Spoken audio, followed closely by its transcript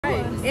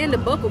And the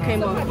buckle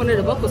came off. One of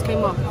the buckles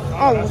came off.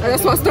 Oh,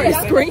 That's why I started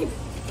screaming.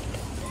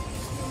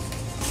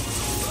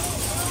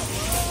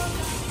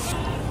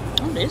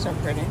 Oh, these are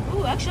pretty.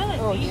 Ooh, actually, I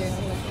like these.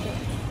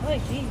 Yeah, I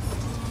like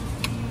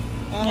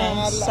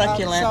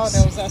these. I saw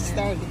those. I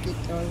started to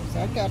get those.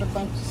 I got a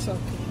bunch of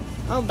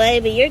succulents. Oh,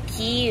 baby, you're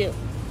cute.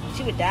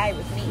 She would die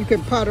with me. You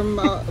can put them,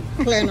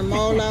 plant them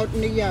all out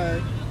in the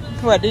yard.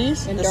 What,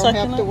 these? And the don't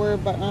succulent? have to worry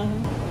about,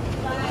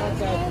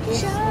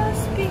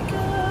 Just because.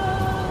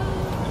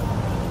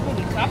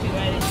 Maybe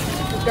copyrighted.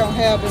 It don't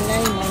have a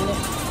name on it.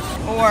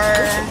 Or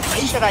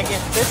should I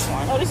get this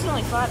one? Oh, this is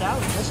only $5.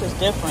 This is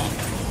different.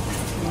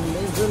 And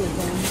they really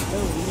don't need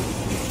those.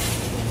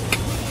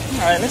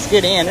 All right, let's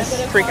get in. This is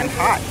freaking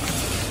hot.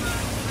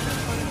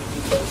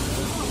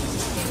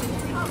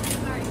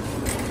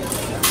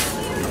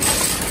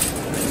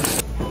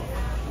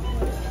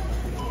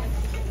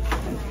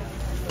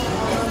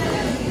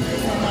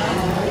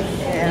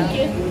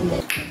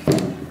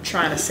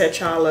 Trying to set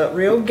y'all up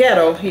real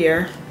ghetto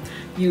here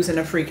using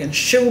a freaking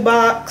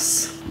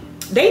shoebox.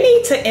 They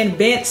need to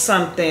invent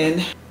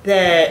something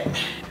that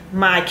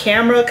my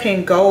camera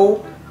can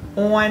go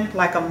on,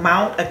 like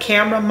a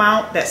camera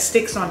mount that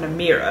sticks on the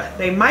mirror.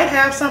 They might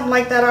have something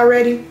like that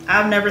already.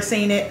 I've never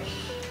seen it,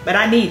 but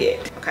I need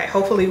it. Okay,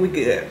 hopefully we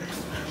good.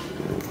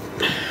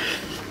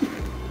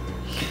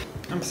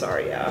 I'm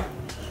sorry, y'all.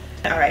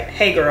 All right,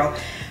 hey girl.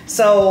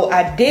 So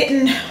I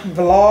didn't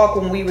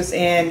vlog when we was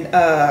in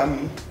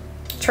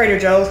Trader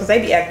Joe's because they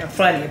be acting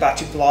funny about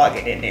you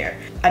vlogging in there.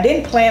 I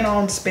didn't plan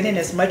on spending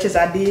as much as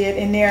I did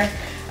in there.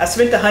 I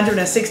spent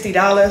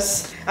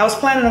 $160. I was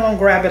planning on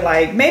grabbing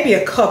like maybe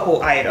a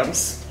couple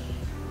items,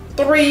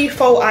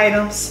 3-4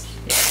 items.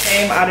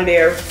 Came out of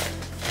there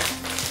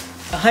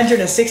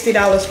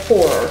 $160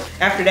 poorer.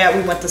 After that,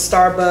 we went to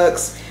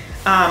Starbucks.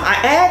 I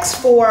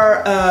asked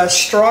for a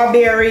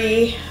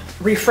strawberry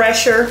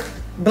refresher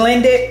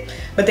blended,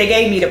 but they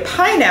gave me the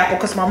pineapple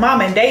because my mom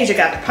and Deja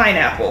got the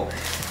pineapple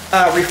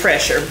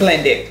refresher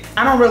blended.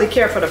 I don't really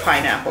care for the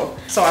pineapple.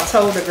 So I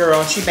told the girl,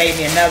 and she made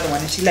me another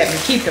one, and she let me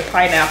keep the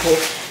pineapple,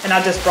 and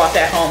I just brought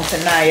that home to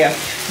Naya.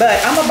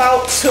 But I'm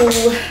about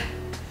to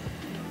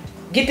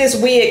get this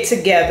wig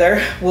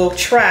together. We'll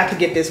try to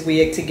get this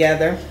wig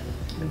together.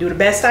 I'll do the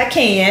best I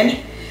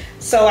can.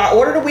 So I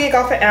ordered a wig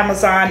off of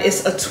Amazon.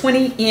 It's a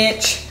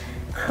 20-inch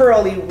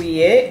curly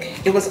wig.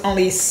 It was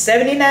only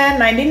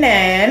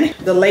 $79.99.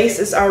 The lace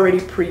is already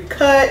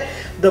pre-cut.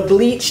 The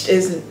bleached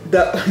is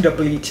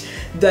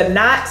the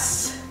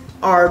knots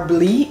are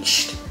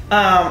bleached.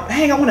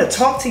 Hang on, I want to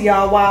talk to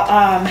y'all while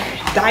I'm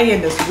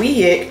dyeing this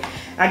wig.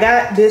 I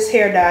got this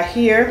hair dye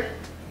here,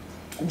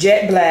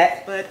 jet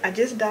black, but I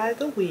just dyed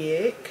the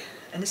wig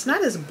and it's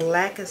not as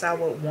black as I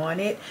would want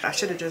it. I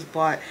should have just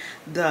bought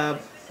the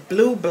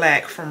blue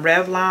black from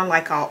Revlon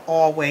like I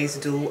always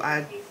do.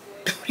 I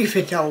don't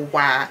even know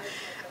why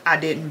I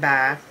didn't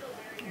buy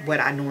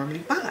what I normally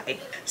buy.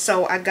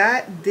 So I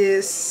got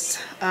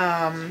this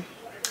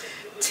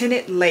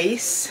tinted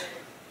lace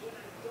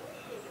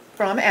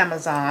from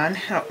Amazon.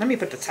 Oh, let me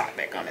put the top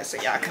back on it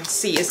so y'all can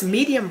see. It's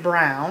medium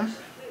brown.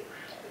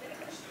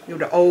 You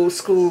know, the old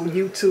school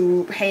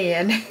YouTube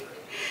hand.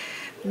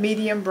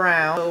 Medium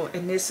brown. So,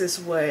 and this is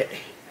what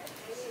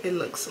it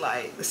looks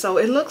like. So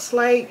it looks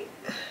like,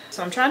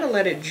 so I'm trying to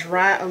let it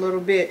dry a little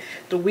bit.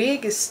 The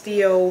wig is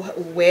still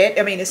wet.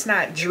 I mean, it's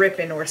not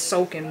dripping or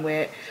soaking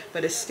wet,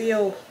 but it's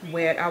still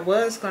wet. I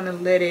was gonna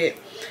let it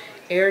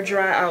air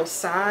dry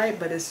outside,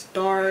 but it's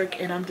dark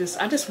and I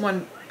just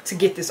want to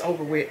get this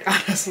over with.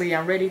 Honestly,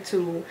 I'm ready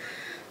to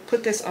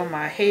put this on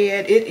my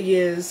head. It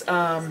is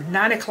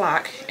 9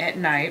 o'clock at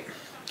night.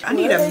 I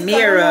need a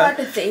mirror.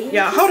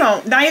 Yeah, hold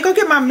on. Now you go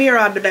get my mirror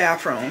out of the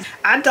bathroom.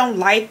 I don't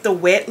like the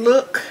wet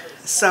look,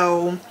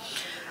 so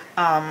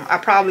I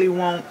probably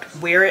won't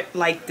wear it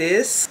like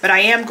this, but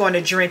I am going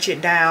to drench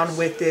it down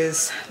with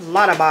this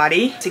Lotta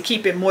Body to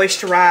keep it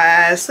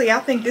moisturized. See, I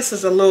think this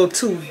is a little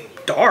too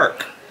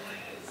dark.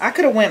 I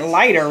could have went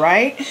lighter,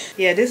 right?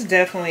 Yeah, this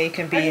definitely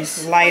can be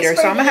lighter,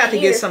 so I'm gonna have to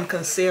get some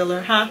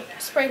concealer, huh?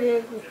 Spray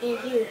it in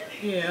here.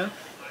 Yeah.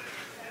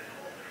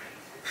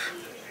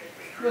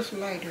 What's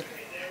lighter?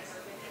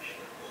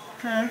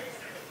 Huh?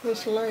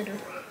 What's lighter?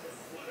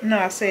 No,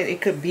 I said it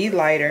could be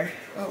lighter.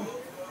 Oh.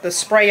 The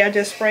spray I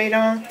just sprayed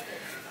on,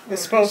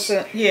 it's supposed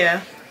to,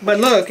 yeah. But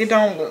look, it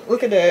don't,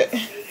 look at that.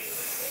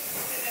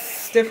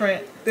 It's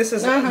different. This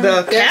is,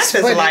 the cap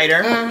is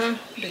lighter.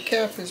 The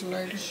cap is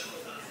lighter.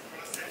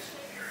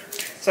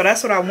 So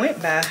that's what I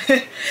went by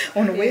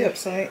on the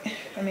website.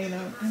 I mean,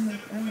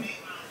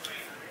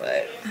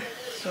 but.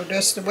 So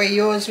that's the way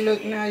yours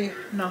look now?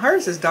 No,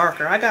 hers is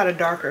darker. I got a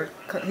darker.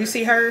 You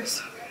see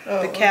hers?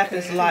 Oh, the cap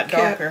is a lot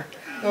darker.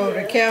 Oh,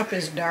 the cap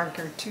is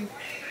darker too.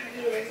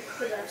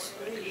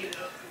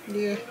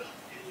 Yeah.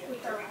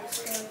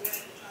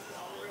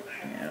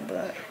 Yeah,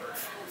 but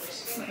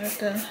I have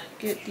to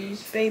get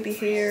these baby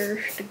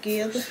hairs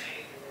together.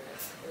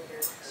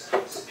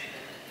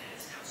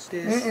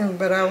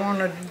 But I want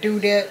to do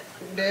that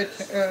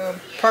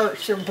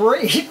partial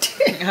braid.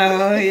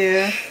 Oh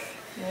yeah.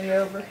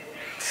 Whenever.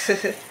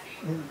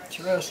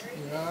 Trust me,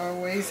 you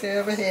always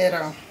have a hat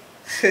on.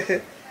 Yeah,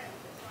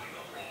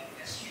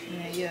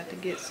 you have to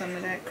get some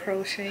of that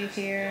crochet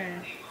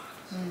here.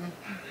 And,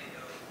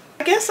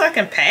 I guess I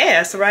can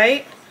pass,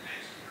 right?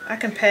 I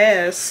can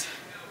pass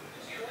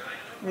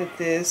with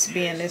this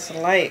being this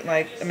light,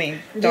 like, I mean,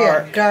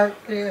 dark. Yeah, dark,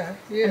 yeah.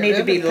 I need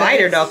to be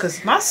lighter though,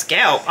 because my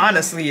scalp,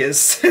 honestly,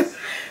 is,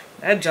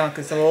 that junk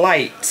is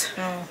light.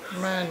 Oh,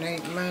 mine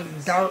ain't. Mine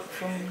dark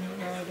from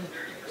the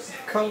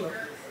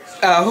color.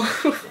 Oh,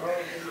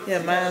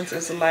 yeah, mine's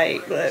is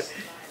light, but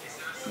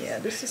yeah,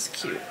 this is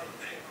cute.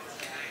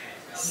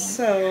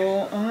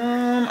 So,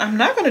 I'm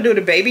not gonna do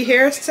the baby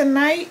hairs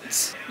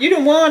tonight. You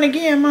done won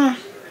again, Ma.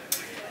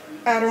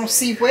 I don't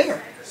see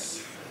where.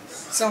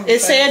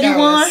 It said you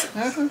won?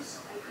 Uh-huh.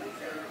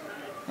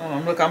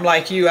 Oh, look, I'm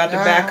like you, I have to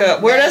back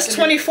up. Well, that's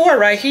 24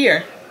 right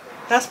here.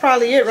 That's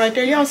probably it right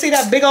there. You don't see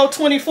that big old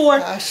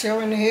 24? I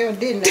sure in the hell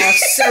didn't. I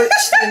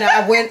searched and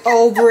I went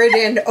over it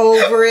and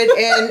over it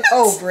and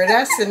over it.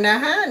 I said, now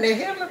how in the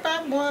hell if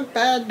I won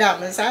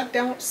 $5? I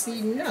don't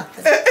see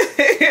nothing.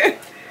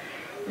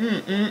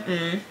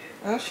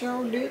 I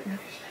sure didn't.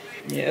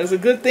 Yeah, it's a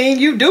good thing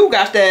you do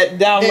got that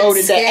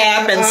downloaded the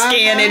app and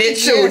scan it. It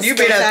showed you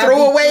better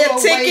throw away a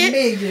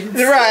ticket.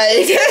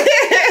 Right.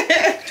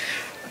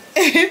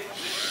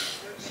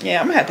 Yeah,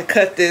 I'm gonna have to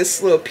cut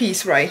this little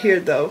piece right here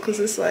though, because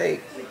it's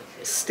like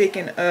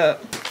sticking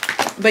up.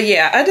 But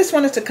yeah, I just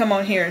wanted to come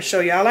on here and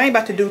show y'all. I ain't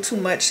about to do too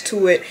much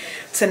to it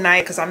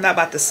tonight because I'm not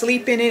about to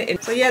sleep in it.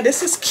 And so yeah,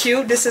 this is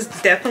cute. This is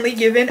definitely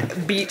giving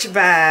beach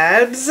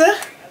vibes.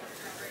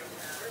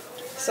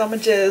 So I'm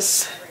gonna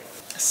just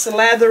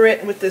slather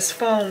it with this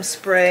foam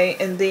spray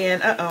and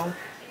then, I'm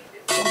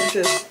gonna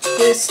just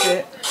twist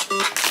it.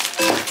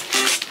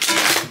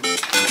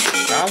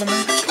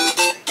 Solomon.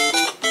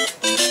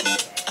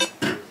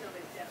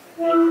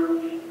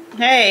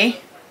 Hey.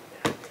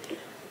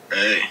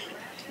 Hey.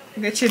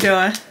 What you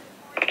doing?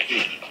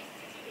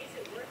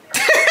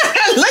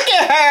 Look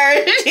at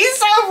her. She's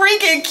so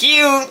freaking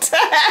cute.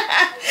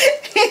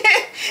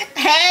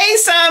 Hey,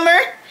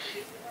 Summer.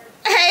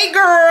 Hey,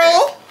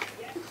 girl.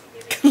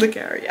 Look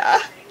at her,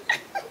 y'all.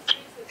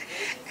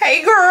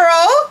 Hey,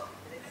 girl.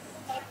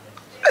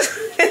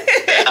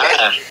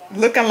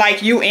 Looking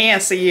like you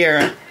and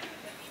Sierra.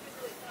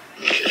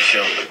 She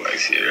don't look like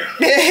Sierra.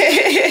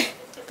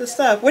 The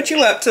stuff. What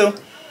you up to?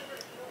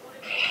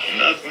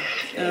 Nothing.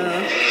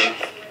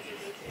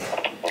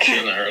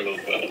 Chilling her little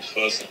fellas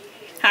fussing.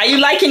 How you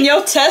liking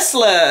your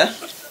Tesla?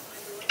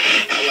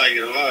 I like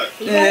it a lot.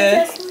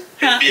 Yeah.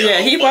 Huh? Yeah,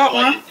 he bought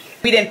one.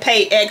 We didn't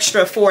pay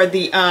extra for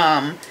the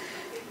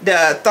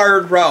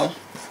third row.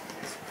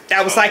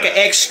 That was like an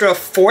extra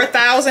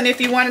 $4,000 if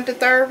you wanted the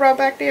third row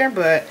back there,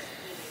 but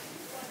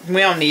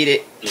we don't need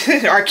it.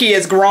 Our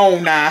kid's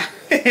grown now.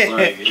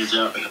 Right, you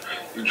drive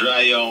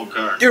your own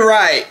car. You're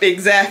right,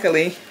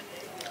 exactly.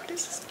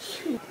 This is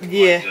cute.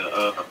 Yeah.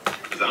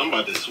 Cause I'm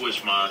about to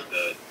switch my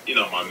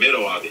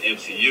middle out, the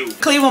MCU.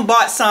 Cleveland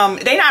bought some.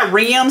 They not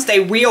rims, they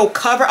wheel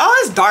cover.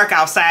 Oh, it's dark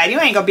outside. You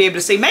ain't gonna be able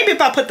to see. Maybe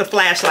if I put the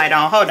flashlight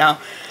on. Hold on.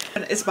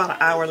 It's about an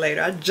hour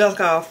later. I just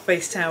got off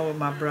FaceTime with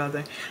my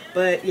brother.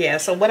 But yeah,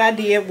 so what I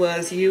did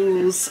was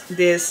use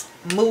this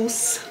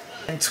mousse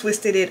and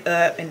twisted it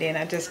up, and then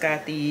I just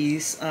got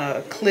these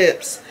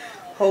clips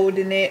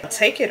holding it. I'll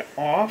take it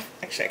off.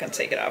 Actually, I can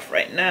take it off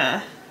right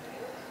now.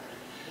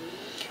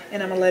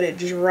 And I'm gonna let it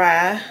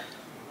dry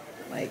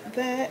like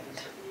that.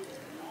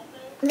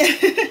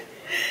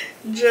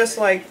 Just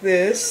like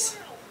this.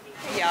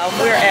 Y'all,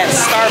 we're at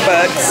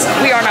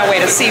Starbucks. We are on our way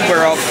to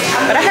SeaWorld.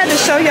 But I had to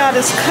show y'all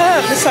this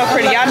cup. It's so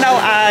pretty. Y'all know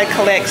I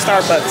collect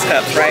Starbucks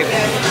cups, right?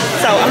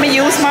 So I'm gonna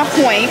use my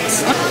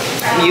points.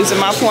 I'm using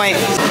my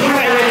points.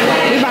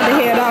 We about to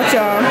head out,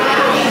 y'all.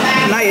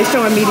 Now you're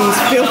showing me these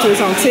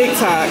filters on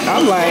TikTok.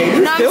 I'm like,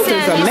 these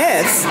filters a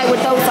mess. Like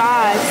with those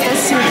eyes,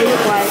 let's see what they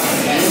look like.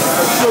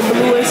 The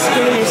bluish,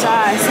 greenish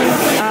eyes.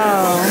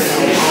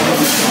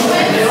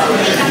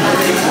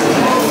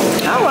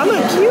 Oh, I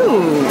look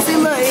cute. See,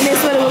 look, and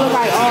this what it would look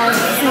like.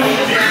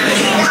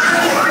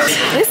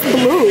 It's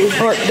blue.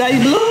 Or they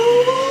blue.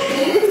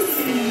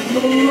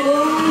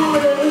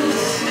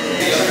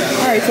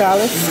 All right, y'all.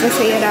 Let's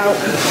head out.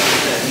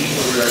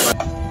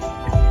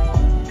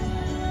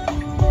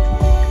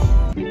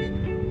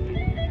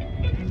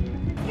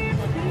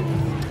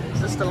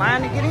 This is the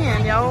line to get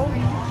in, y'all.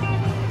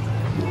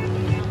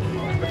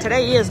 But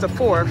today is the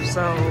 4th,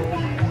 so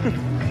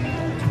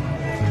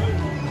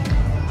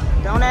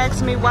don't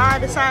ask me why I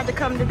decided to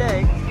come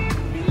today.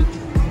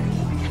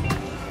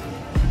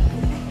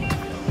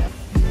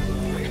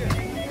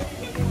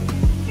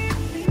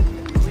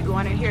 We're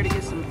going in here to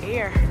get some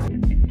air.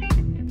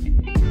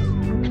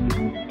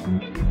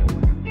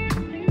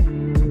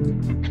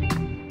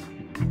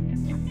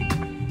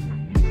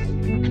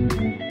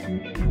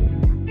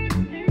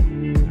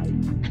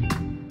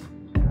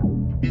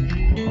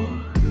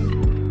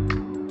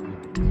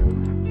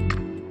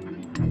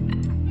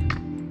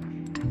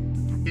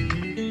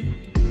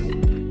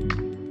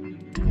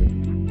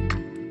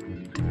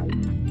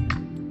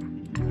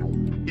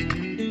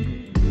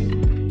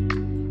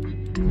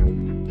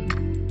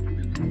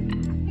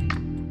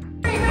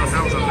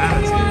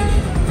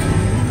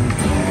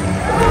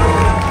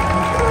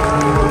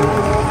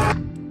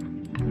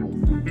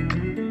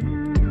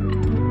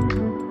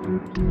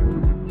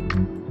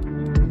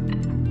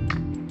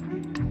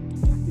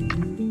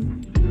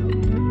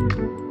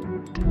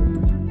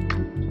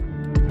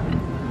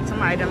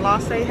 Somebody done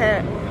lost their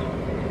hat.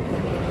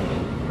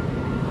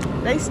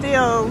 They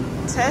still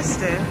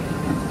testing.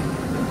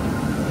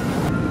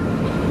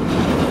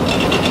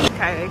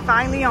 Okay, they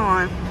finally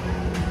on.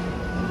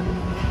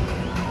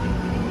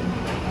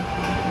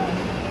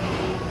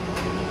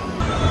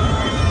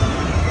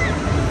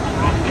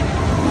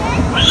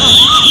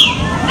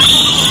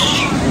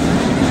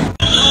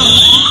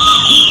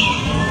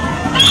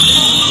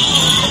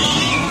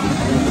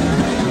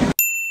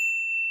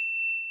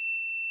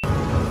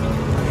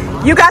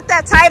 You got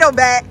that title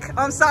back.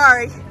 I'm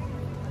sorry.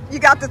 You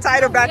got the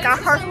title back. I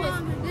heard.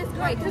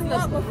 Right,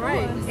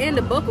 and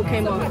the buckle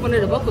came off. One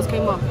of the buckles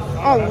came off.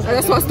 Oh,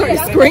 that's why I started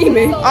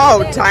screaming.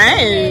 Oh,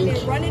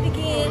 dang. Run it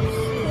again.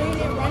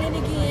 Run it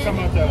again.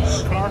 Talking about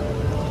the car?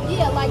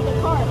 Yeah, like the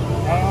car.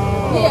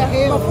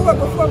 Yeah,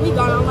 before we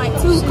got on, like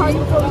 2 cars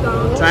before we got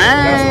on.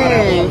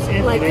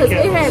 Dang. Like, cause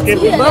it had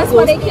 2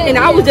 buckles, and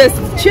I was just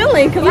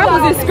chilling because I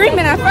wasn't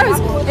screaming at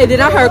first, and then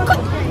I heard.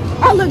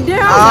 I looked down.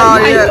 I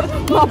was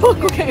like, my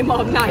buckle came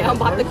off. Now I'm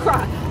about to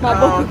cry. My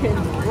buckle came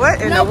off. What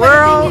in the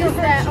world?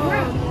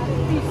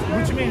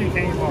 What you mean it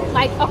came off?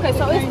 Like, okay,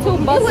 so it's 2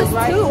 buckles, It was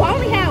right? 2. I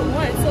only had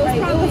 1, so it's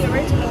probably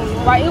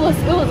original. Right, it was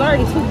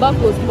already 2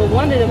 buckles, but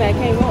one of them had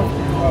came off.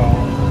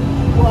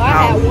 Well, I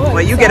had 1.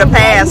 Well, you get a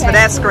pass for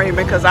that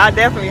screaming because I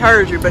definitely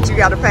heard you, but you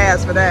got a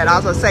pass for that. I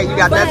was gonna say you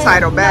got that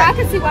title back. I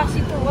can see why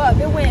she threw up.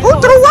 It went. Who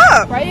threw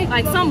up? Right?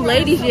 Like some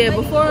ladies,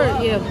 before,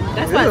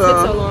 that's why it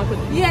took so long.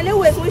 Yeah, and it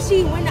was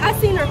when I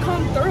seen her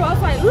come through. I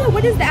was like, ooh,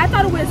 what is that? I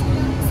thought it was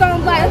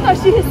some like I thought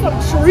she hit some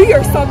tree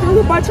or something. There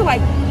was a bunch of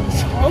like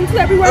chunks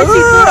everywhere. She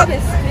threw up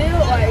and still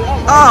like,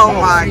 oh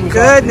my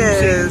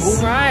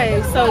goodness.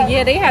 Right. So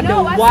yeah, they had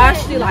to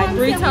wash it like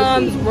 3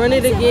 times, run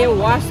it again,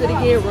 wash it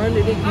again, run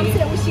it again.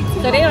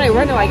 So they only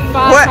run it like 5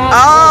 What? times.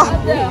 Oh.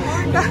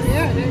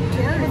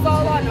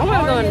 I'm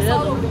not going to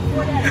another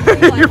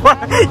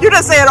one. You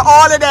just said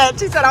all of that.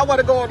 She said I want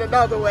to go on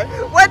another one.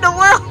 What in the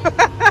world?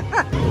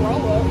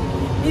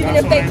 even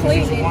if they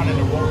clean it.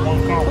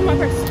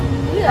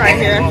 Right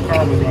here.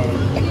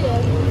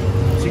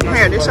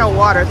 Here, this your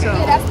water too.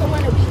 Yeah, that's the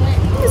one that we went.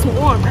 It's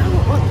warm. I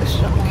don't want this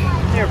shot.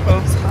 Here,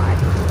 folks.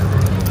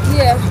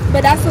 Yeah,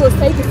 but that's what was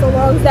taking so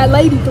long. That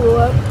lady threw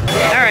up.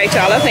 All right,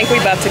 y'all, I think we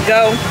about to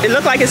go. It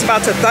looked like it's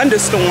about to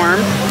thunderstorm.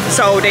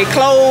 So they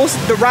closed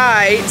the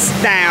rides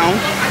down.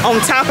 On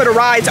top of the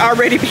rides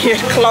already being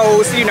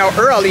closed,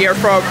 earlier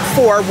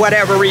for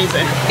whatever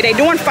reason. They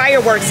doing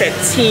fireworks at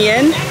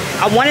 10.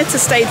 I wanted to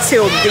stay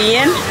till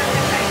then,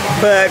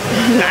 but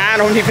I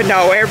don't even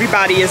know.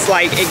 Everybody is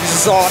like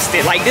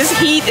exhausted. Like this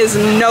heat is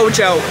no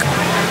joke.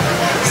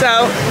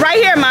 So right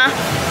here, Ma.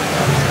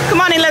 Come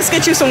on in, let's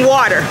get you some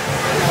water.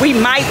 We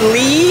might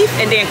leave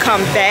and then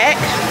come back.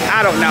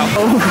 I don't know.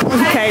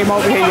 We came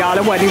over here, y'all.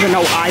 There wasn't even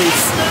no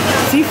ice.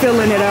 She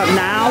filling it up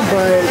now,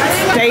 but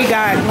they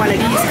got one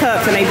of these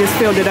cups and they just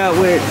filled it up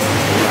with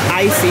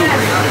icy.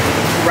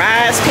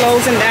 Rides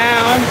closing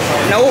down,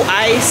 no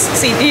ice.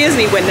 See,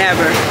 Disney would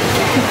never.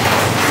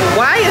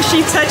 Why is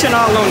she touching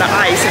all on the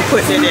ice and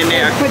putting it in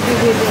there?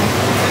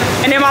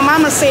 And then my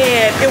mama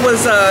said it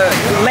was a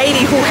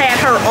lady who had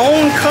her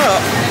own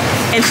cup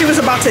and she was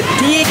about to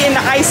dig in the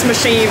ice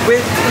machine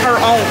with her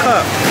own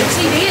cup.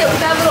 She did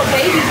with that little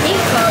baby pink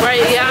cup.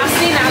 Right, yeah, I've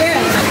seen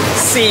that.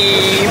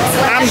 See,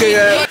 I'm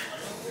good.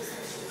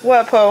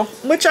 What, Po?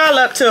 What y'all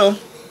up to?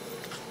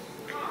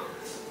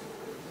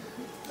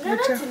 Not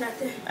up to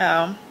nothing.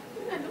 Oh.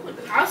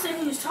 I was saying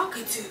who you was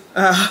talking to.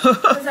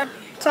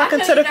 Talking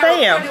to the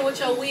fam. With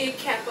your wig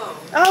cap on.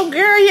 Oh,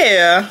 girl,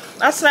 yeah.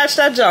 I snatched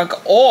that junk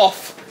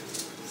off.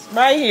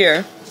 Right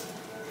here.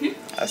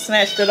 I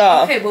snatched it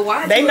off. Okay, but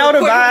why? They know the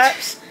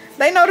vibes.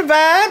 They know the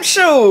vibes.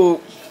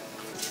 Shoot.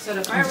 So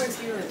the fireworks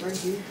here at right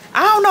here.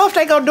 I don't know if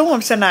they gonna do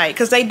them tonight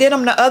because they did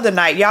them the other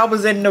night. Y'all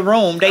was in the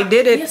room. They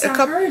did it Yes, a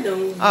couple. I heard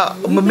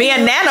them. Me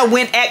and Nana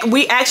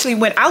we actually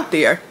went out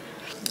there.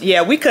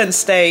 Yeah, we couldn't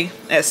stay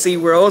at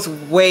SeaWorld. It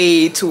was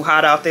way too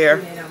hot out there.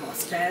 Yeah,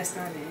 almost passed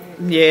on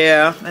it.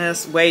 Yeah,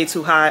 it's way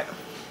too hot.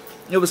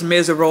 It was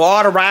miserable.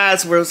 All the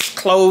rides were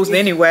closed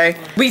anyway.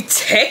 We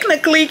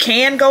technically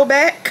can go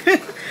back.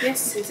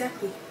 Yes,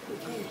 exactly.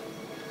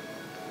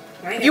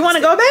 You want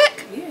to go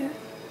back? Yeah.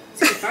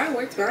 See the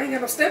fireworks, but I ain't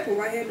got no stepper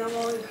right here no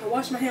more. I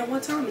washed my hand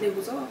one time and it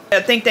was off.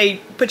 I think they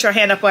put your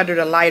hand up under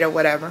the light or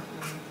whatever.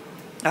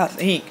 I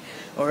think.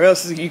 Or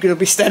else you could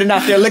be standing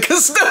out there looking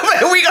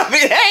stupid. We gonna be,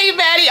 hey,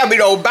 Maddie.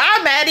 Bye,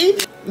 Maddie.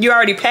 You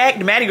already packed.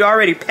 Maddie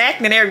already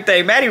packed and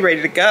everything. Maddie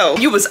ready to go.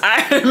 You was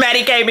iron.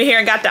 Maddie came in here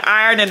and got the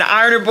iron and the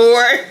ironing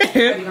board.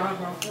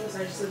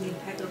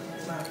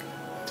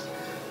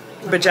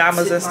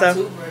 Pajamas and stuff.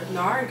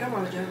 No, I already got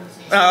my pajamas.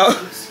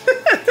 Oh.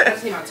 I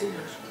just need my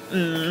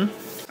toothbrush.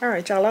 All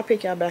right, y'all. I'll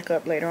pick y'all back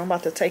up later. I'm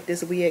about to take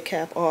this wig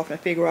cap off and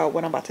figure out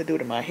what I'm about to do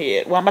to my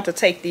head. Well, I'm about to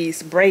take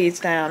these braids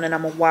down and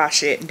I'm going to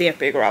wash it and then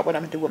figure out what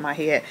I'm going to do with my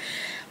head.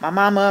 My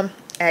mama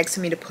asked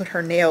me to put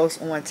her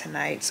nails on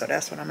tonight, so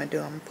that's what I'm going to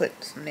do. I'm going to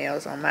put some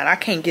nails on mine. I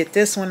can't get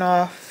this one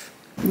off.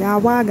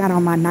 Y'all, why I got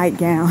on my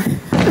nightgown?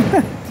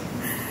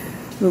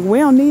 Look, we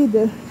don't need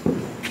the...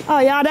 Oh,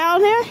 y'all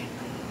down there?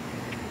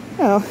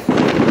 Oh.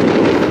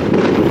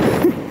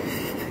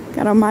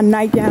 Got on my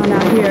nightgown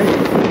out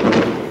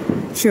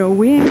here. Sure,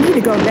 we ain't need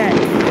to go back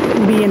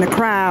and be in the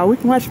crowd. We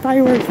can watch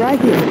fireworks right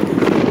here.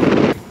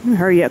 Let me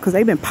hurry up because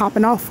they've been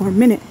popping off for a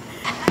minute.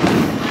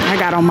 I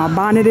got on my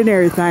bonnet and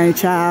everything,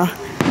 child.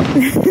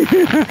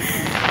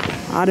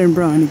 I done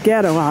run the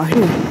ghetto out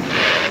here.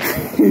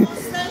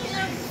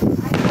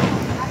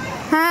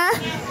 Huh?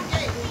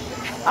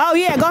 Oh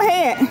yeah, go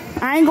ahead.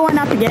 I ain't going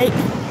out the gate.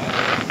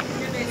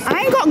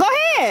 I ain't go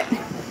ahead.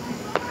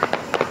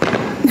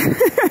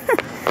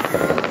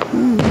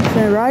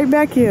 Stay right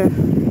back here.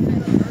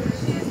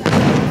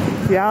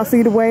 Y'all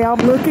see the way I'm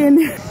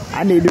looking?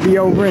 I need to be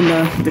over in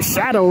the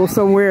shadow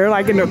somewhere,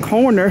 like in the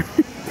corner.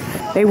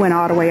 They went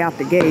all the way out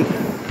the gate.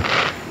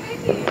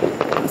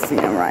 I see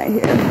them right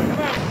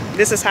here.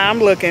 This is how I'm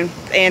looking,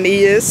 and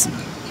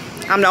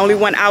I'm the only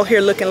one out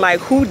here looking like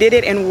who did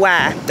it and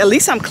why. At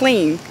least I'm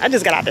clean. I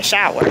just got out the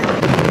shower.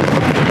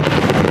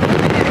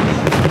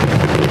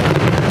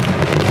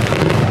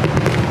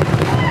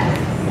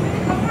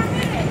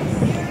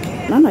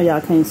 I know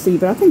y'all can't see,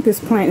 but I think this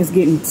plant is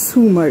getting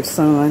too much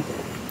sun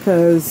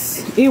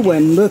because it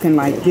wasn't looking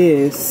like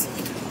this.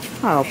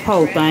 Oh,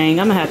 poor thing.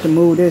 I'm gonna have to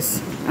move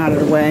this out of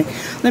the way.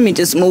 Let me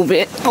just move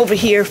it over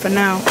here for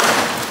now.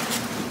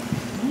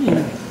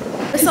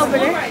 It's over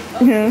there.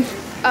 Yeah.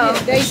 Oh,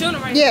 they shooting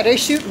them right Yeah, they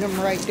shooting them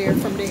right there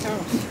from their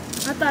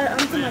house. I thought I'm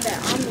talking about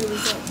that. I'm moving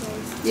so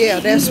close. Yeah,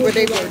 that's where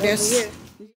they were. That's